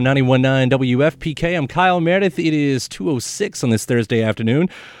91.9 WFPK. I'm Kyle Meredith. It is 2:06 on this Thursday afternoon.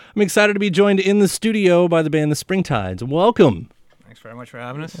 I'm excited to be joined in the studio by the band the Springtides. Welcome. Thanks very much for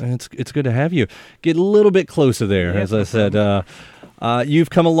having us. It's good to have you. Get a little bit closer there, as I said. You've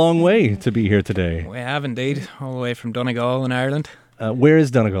come a long way to be here today. We have indeed, all the way from Donegal in Ireland. Where is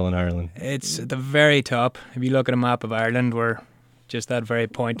Donegal in Ireland? It's at the very top. If you look at a map of Ireland, we're just that very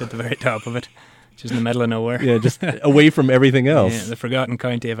point at the very top of it. Just in the middle of nowhere. Yeah, just away from everything else. Yeah, the forgotten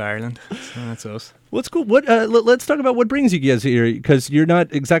county of Ireland. So that's us. What's cool? Let's talk about what brings you guys here, because you're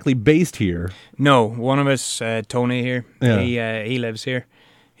not exactly based here. No, one of us, Tony here, Yeah. he lives here.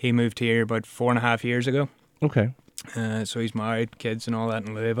 He moved here about 4.5 years ago. Okay. So he's married, kids and all that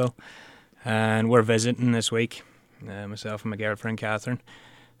in Louisville. And we're visiting this week, myself and my girlfriend Catherine.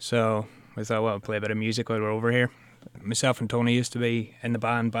 So we thought, well, we'll play a bit of music while we're over here. Myself and Tony used to be in the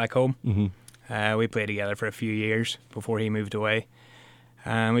band back home. Mm-hmm. We played together for a few years before he moved away.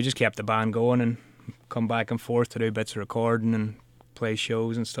 And we just kept the band going and come back and forth to do bits of recording and play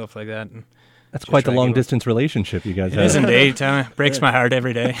shows and stuff like that. And that's quite the long-distance relationship you guys have. It is indeed. Breaks my heart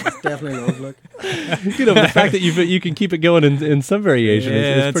every day. It's definitely love, look. The fact that you can keep it going in some variation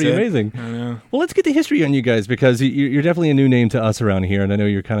is pretty amazing. I know. Well, let's get the history on you guys, because you're definitely a new name to us around here, and I know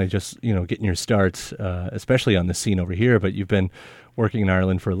you're kind of just getting your starts, especially on the scene over here. But you've been working in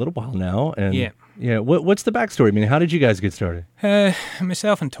Ireland for a little while now, and yeah. What's the backstory? I mean, how did you guys get started?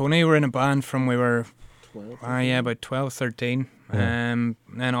 Myself and Tony were in a band from we were 12, about 12, 13. Then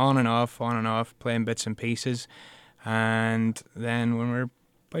on and off, playing bits and pieces. And then when we were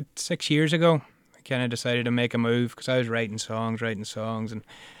about 6 years ago, I kind of decided to make a move, because I was writing songs, and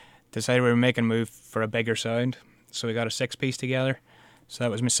decided we were making a move for a bigger sound. So we got a 6-piece together. So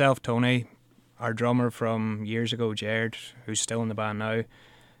that was myself, Tony, our drummer from years ago, Jared, who's still in the band now,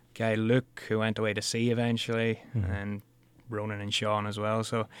 guy Luke, who went away to sea eventually, and Ronan and Sean as well.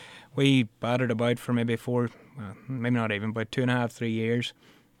 So we battered about for maybe maybe not even, about 2.5, 3 years.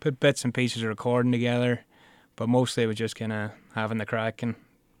 Put bits and pieces of recording together, but mostly it was just kind of having the crack and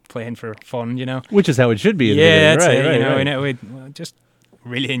playing for fun, Which is how it should be. That's right. We just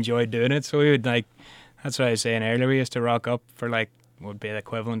really enjoyed doing it. So we would that's what I was saying earlier. We used to rock up for what would be the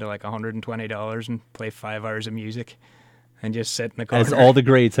equivalent to $120 and play 5 hours of music and just sit in the corner. As all the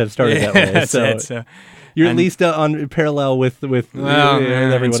greats have started that way. That's it. So you're at least on parallel with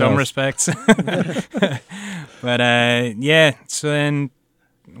everyone in some else. respects. But so then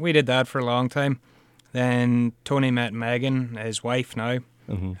we did that for a long time. Then Tony met Megan, his wife now,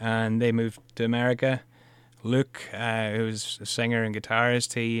 and they moved to America. Luke, who's a singer and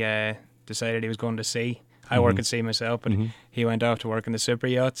guitarist, he decided he was going to sea. I work at sea myself, but he went off to work in the super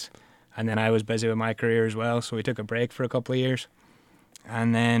yachts. And then I was busy with my career as well, so we took a break for a couple of years.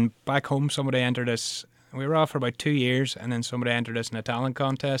 And then back home, somebody entered us. We were off for about 2 years, and then somebody entered us in a talent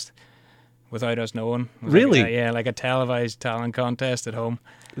contest without us knowing. Really? Like a televised talent contest at home.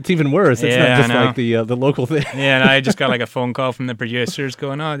 It's even worse. It's not just like the local thing. Yeah, and I just got like a phone call from the producers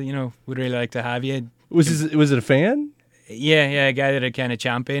going, we'd really like to have you. Was it a fan? Yeah, a guy that had kind of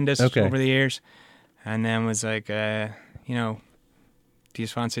championed us over the years. And then was like, do you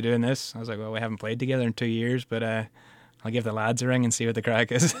fancy doing this? I was like, well, we haven't played together in 2 years, but I'll give the lads a ring and see what the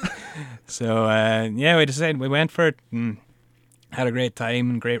crack is. So, we decided, we went for it and had a great time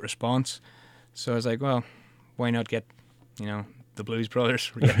and great response. So I was like, well, why not get, the Blues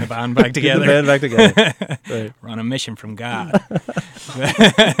Brothers, we're getting the band back together. Get the band back together. Right. We're on a mission from God.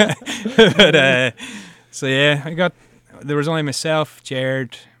 There was only myself,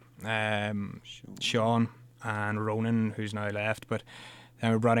 Jared, Sean and Ronan, who's now left, but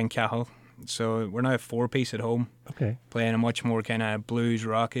then we brought in Cahill. So we're now a 4-piece at home, playing a much more kind of blues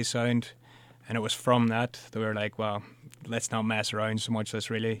rocky sound. And it was from that we were like, well, let's not mess around so much, let's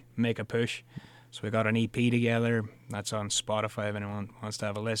really make a push. So we got an EP together, that's on Spotify if anyone wants to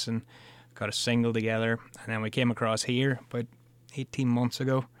have a listen. Got a single together, and then we came across here about 18 months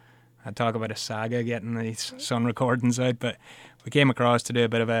ago. I talk about a saga getting these Sun recordings out, but we came across to do a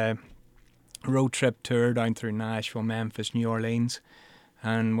bit of a road trip tour down through Nashville, Memphis, New Orleans.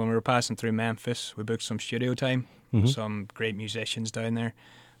 And when we were passing through Memphis, we booked some studio time, some great musicians down there.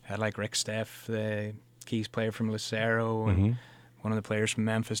 We had like Rick Steff, the keys player from Lucero, and one of the players from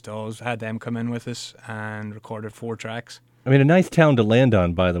Memphis Dolls. Had them come in with us and recorded 4 tracks. I mean, a nice town to land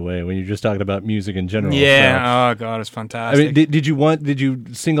on, by the way, when you're just talking about music in general. Yeah, oh God, it's fantastic. I mean, did you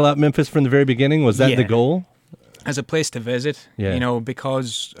single out Memphis from the very beginning? Was that the goal? As a place to visit, Yeah.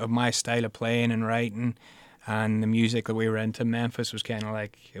 Because of my style of playing and writing and the music that we were into, Memphis was kind of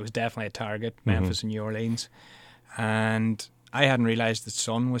like, it was definitely a target, Memphis and New Orleans. And I hadn't realised that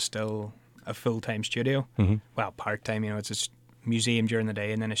Sun was still a full-time studio. Well, part-time, it's just museum during the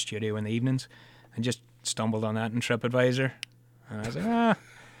day and then a studio in the evenings, and just stumbled on that in TripAdvisor. And I was like,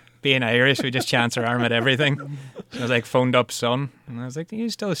 being Irish, we just chance our arm at everything. So I was like, phoned up son, and I was like, are you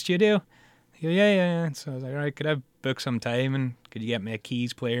still a studio? He goes, yeah. So I was like, all right, could I book some time, and could you get me a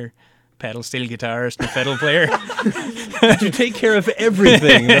keys player, pedal steel guitarist, and a fiddle player? Could you take care of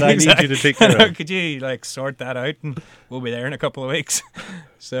everything that I need you to take care of? Could you like sort that out, and we'll be there in a couple of weeks.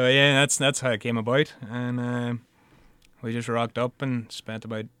 So yeah, that's how it came about, and we just rocked up and spent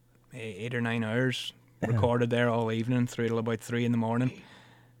about 8 or 9 hours, recorded there all evening through till about 3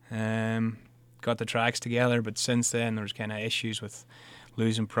 a.m. Got the tracks together, but since then there was kind of issues with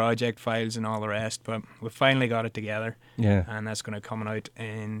losing project files and all the rest, but we finally got it together. Yeah, and that's going to come out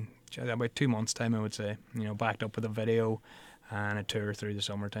in about 2 months' time, I would say. Backed up with a video and a tour through the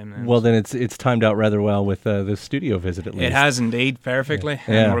summertime. Then. Well, then it's timed out rather well with the studio visit, at least. It has indeed, perfectly.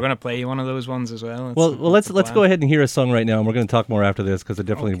 Yeah. And we're going to play one of those ones as well. Well, let's go ahead and hear a song right now, and we're going to talk more after this, because I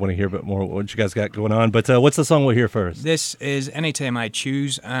definitely want to hear a bit more what you guys got going on. But what's the song we'll hear first? This is Anytime I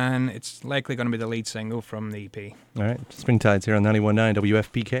Choose, and it's likely going to be the lead single from the EP. All right, Springtides here on 91.9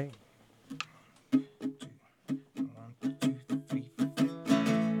 WFPK.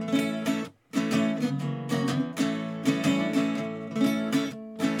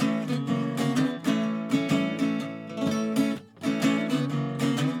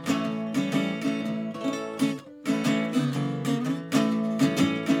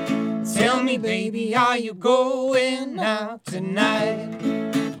 Tell me, baby, are you going out tonight?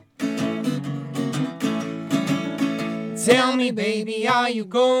 Tell me, baby, are you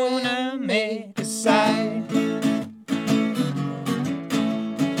gonna make a sight?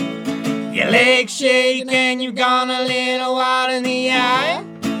 Your legs shake and you've gone a little wild in the eye.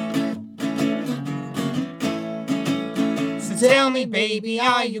 So tell me, baby,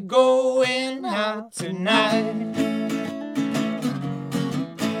 are you going out tonight?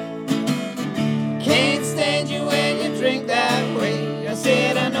 Can't stand you when you drink that way. I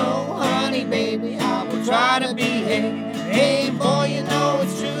said, I know, honey, baby, I will try to behave. Hey, boy, you know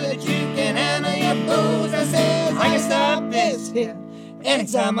it's true that you can handle your booze. I said, I can stop this here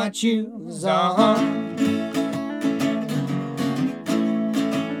anytime I choose.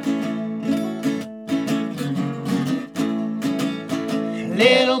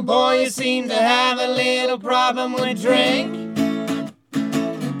 Little boy, you seem to have a little problem with drink.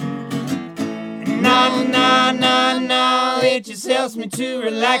 No, it just helps me to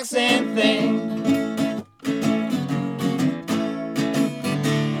relax and think.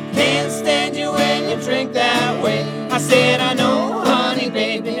 Can't stand you when you drink that way. I said, I know, honey,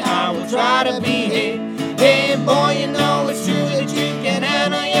 baby, I will try to behave. Hey, boy, you know it's true that you can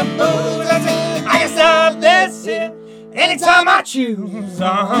handle your booze. I said, I can stop this here anytime I choose.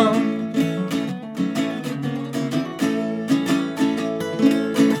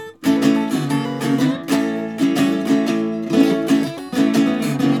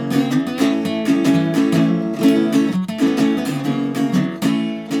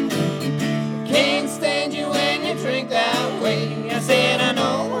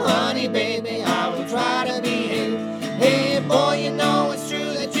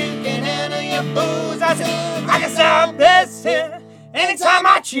 I can stop this here anytime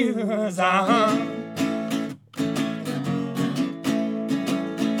I choose.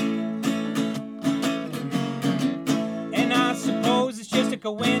 And I suppose it's just a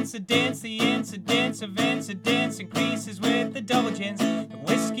coincidence. The incidence of incidents increases with the double gins, the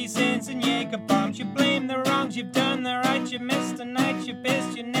whiskey sins and Jaeger bombs. You blame the wrongs, you've done the right. You missed the night, you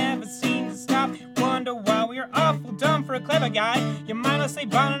pissed, you never seem to stop. Wonder why we're awful dumb for a clever guy. You're mindlessly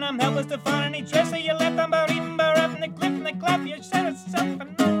blind and I'm helpless to find any trace of your left arm, but even by up in the cliff and the clap. You said it's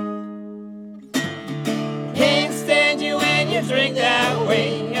something. Can't stand you when you drink that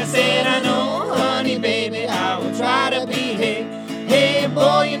way. I said, I know, honey, baby, I will try to behave. Hey,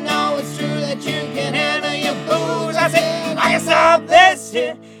 boy, you know it's true that you can handle your booze. I said, I can stop this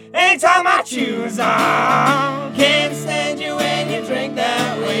here anytime I choose. Can't stand you when you drink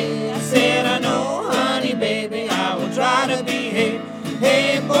that way. I said, I know, honey, baby, I will try to behave.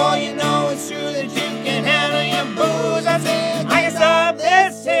 Hey, boy, you know it's true that you can handle your booze. I said, I can stop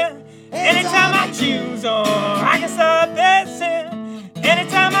this here anytime I choose. I can stop this here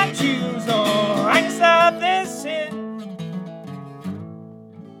anytime I choose. I can stop this here.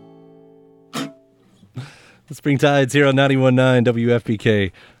 The Springtides here on 91.9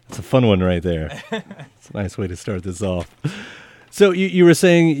 WFPK. It's a fun one right there. It's a nice way to start this off. So you were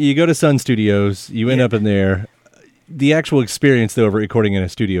saying you go to Sun Studios, you end up in there. The actual experience, though, of recording in a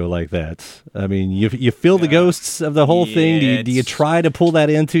studio like that, I mean, you feel the ghosts of the whole thing? Do you try to pull that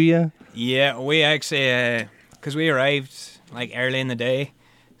into you? Yeah, we actually, because we arrived like early in the day.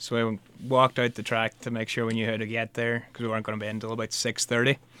 So we walked out the track to make sure we knew how to get there because we weren't going to be in until about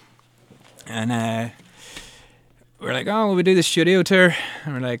 6:30. And we were like, oh, will we do the studio tour?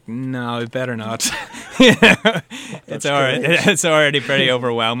 And we're like, no, we better not. It's already pretty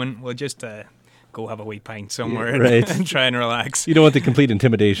overwhelming. We'll just go have a wee pint somewhere and try and relax. You don't want the complete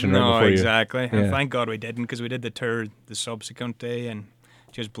intimidation right before you. No, exactly. And thank God we didn't, because we did the tour the subsequent day and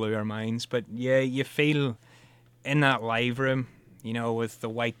just blew our minds. But yeah, you feel in that live room, you know, with the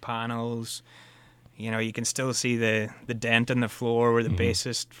white panels, you know, you can still see the dent in the floor where the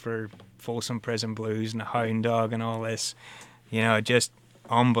bassist for Folsom Prison Blues and the Hound Dog and all this, you know, just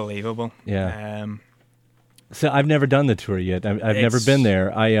unbelievable. Yeah. So I've never done the tour yet. I've never been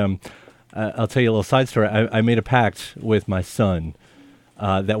there. I'll tell you a little side story. I made a pact with my son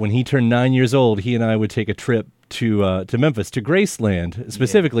that when he turned 9 years old, he and I would take a trip to Memphis, to Graceland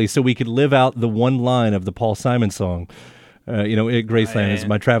specifically, so we could live out the one line of the Paul Simon song. Graceland is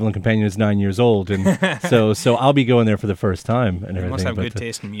my traveling companion is 9 years old, and so I'll be going there for the first time and everything. You must have good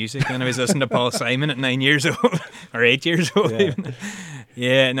taste in music. And I was listening to Paul Simon at 9 years old or 8 years old. Even.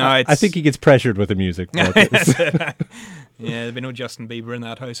 Yeah, no, I think he gets pressured with the music. Yeah, there'd be no Justin Bieber in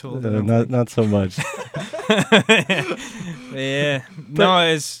that household. Not so much. Yeah, no,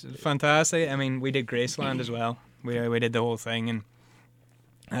 it's fantastic. I mean, we did Graceland as well. We did the whole thing,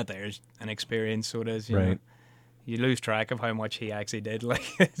 and there's an experience. So it is, you know. You lose track of how much he actually did. Like,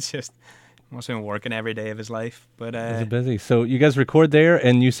 it's just must have been working every day of his life. But he's busy. So you guys record there,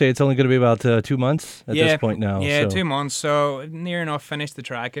 and you say it's only going to be about 2 months at this point now. Yeah, 2 months. So near enough finished the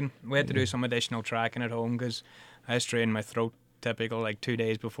tracking. We had to do some additional tracking at home because I strained my throat typical like 2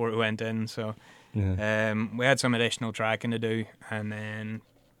 days before we went in. So we had some additional tracking to do, and then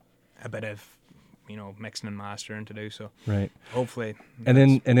a bit of mixing and mastering to do. So hopefully, and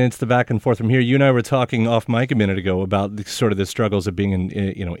then it's the back and forth from here. You and I were talking off mic a minute ago about the struggles of being an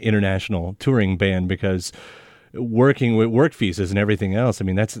international touring band, because working with work visas and everything else. I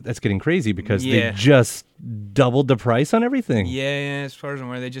mean, that's getting crazy because they just doubled the price on everything. Yeah, as far as I'm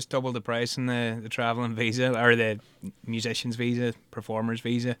aware, they just doubled the price on the traveling visa, or the musician's visa, performer's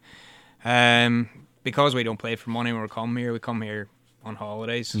visa. Because we don't play for money when we come here on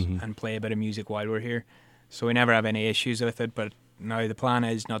holidays and play a bit of music while we're here, so we never have any issues with it. But now the plan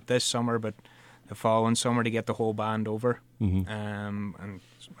is not this summer but the following summer to get the whole band over, and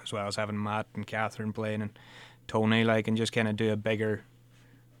as well as having Matt and Catherine playing and Tony, and just kind of do a bigger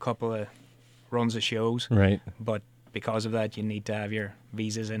couple of runs of shows. Right. But because of that, you need to have your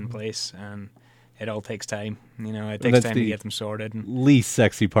visas in place, and it all takes time. It takes time to get them sorted. Least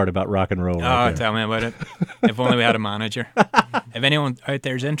sexy part about rock and roll. Oh, tell me about it. If only we had a manager. If anyone out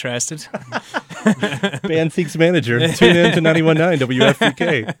there is interested. Band seeks manager. Tune in to 91.9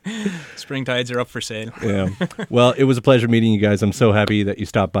 WFPK. Springtides are up for sale. Yeah. Well, it was a pleasure meeting you guys. I'm so happy that you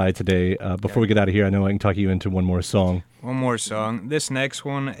stopped by today. Before we get out of here, I know I can talk you into one more song. One more song. This next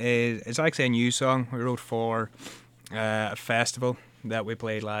one is actually a new song we wrote for a festival that we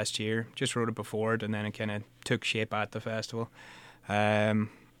played last year. Just wrote it before it, and then it kind of took shape at the festival.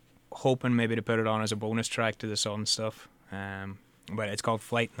 Hoping maybe to put it on as a bonus track to the Sun stuff. But it's called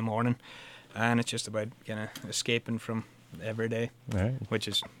Flight in the Morning, and it's just about kind of escaping from every day, which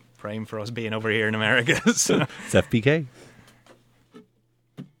is prime for us being over here in America. So. It's FPK.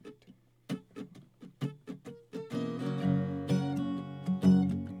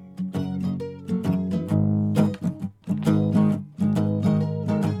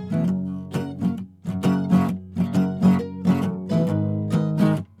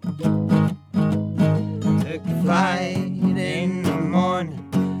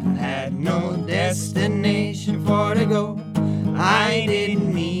 Destination for to go. I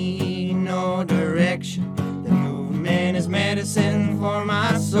didn't need no direction. The movement is medicine for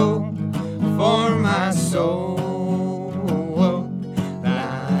my soul, for my soul.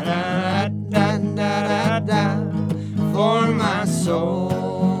 Da da da da da da, for my soul.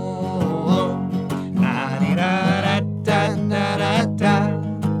 Da da da da da da.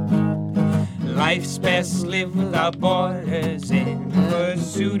 Life's best lived without borders, in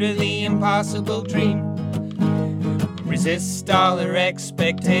pursuit of the impossible dream. Resist all their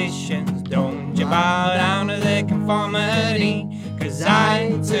expectations, don't you bow down to their conformity. 'Cause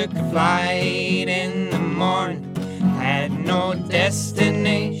I took a flight in the morning, had no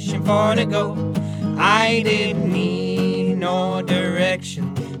destination for to go. I didn't need no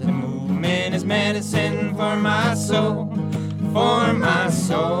direction. The movement is medicine for my soul, for my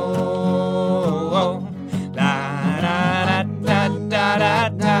soul. Da da da da da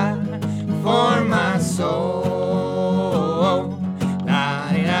da, for my soul.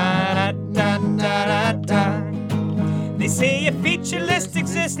 Da da da da da da. They say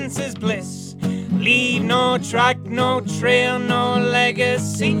innocence is bliss. Leave no track, no trail, no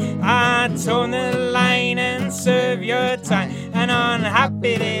legacy. I toe the line and serve your time. An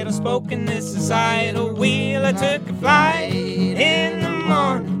unhappy little spoke in this societal wheel. I took a flight in the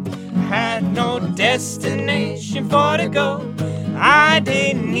morning. Had no destination for to go. I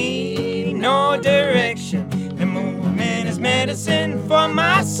didn't need no direction. The movement is medicine for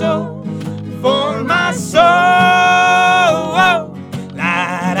my soul. For my soul.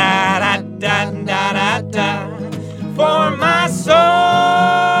 La da da da da da da. For my soul.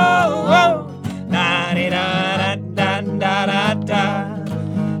 La da da da da da da.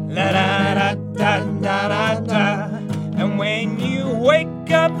 La da da da da da da. And when you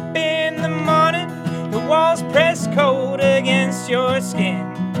wake up in the morning, the walls press cold against your skin.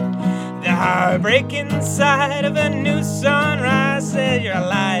 The heartbreak inside of a new sunrise says you're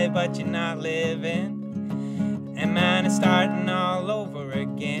alive but you're not living. And man, it's starting all over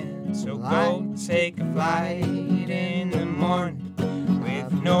again. So go take a flight in the morning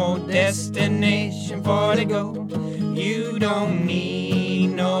with no destination for to go. You don't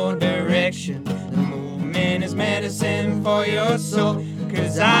need no direction. The movement is medicine for your soul.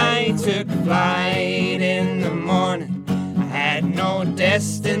 'Cause I took a flight in the morning. I had no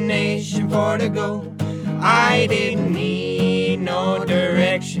destination for to go. I didn't need no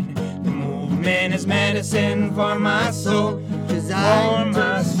direction. The movement is medicine for my soul. 'Cause I took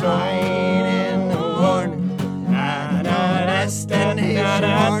a flight in the morning. I had no destination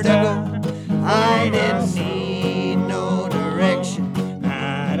for to go. I didn't need no direction. I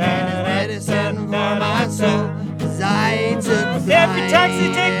had medicine for my soul. 'Cause I took a flight. Every taxi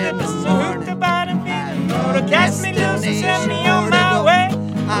take the bus to hook about and feeling. To catch me loose and send me on my way.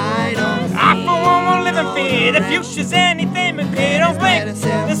 I for one won't live in fear. The future's anything but clear. Don't wait to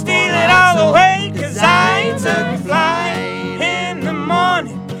steal it all away. 'Cause I took a flight in the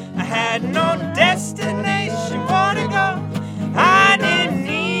morning. I had no destination for to go. I didn't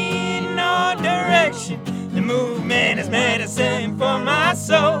need no direction. The movement is medicine for my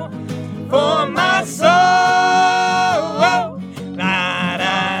soul. For my soul. La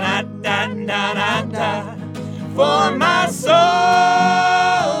da da da da da da. For my soul.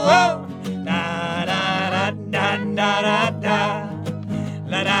 Da da da da da da da.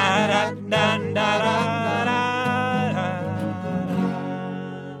 La da da da da da da.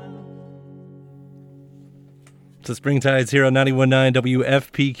 So Springtides here on 91.9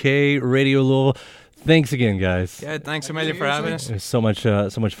 WFPK Radio Louisville. Thanks again, guys. Yeah, thanks a million for having us. It was so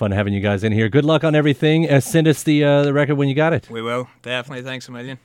much fun having you guys in here. Good luck on everything. Send us the record when you got it. We will. Definitely. Thanks a million.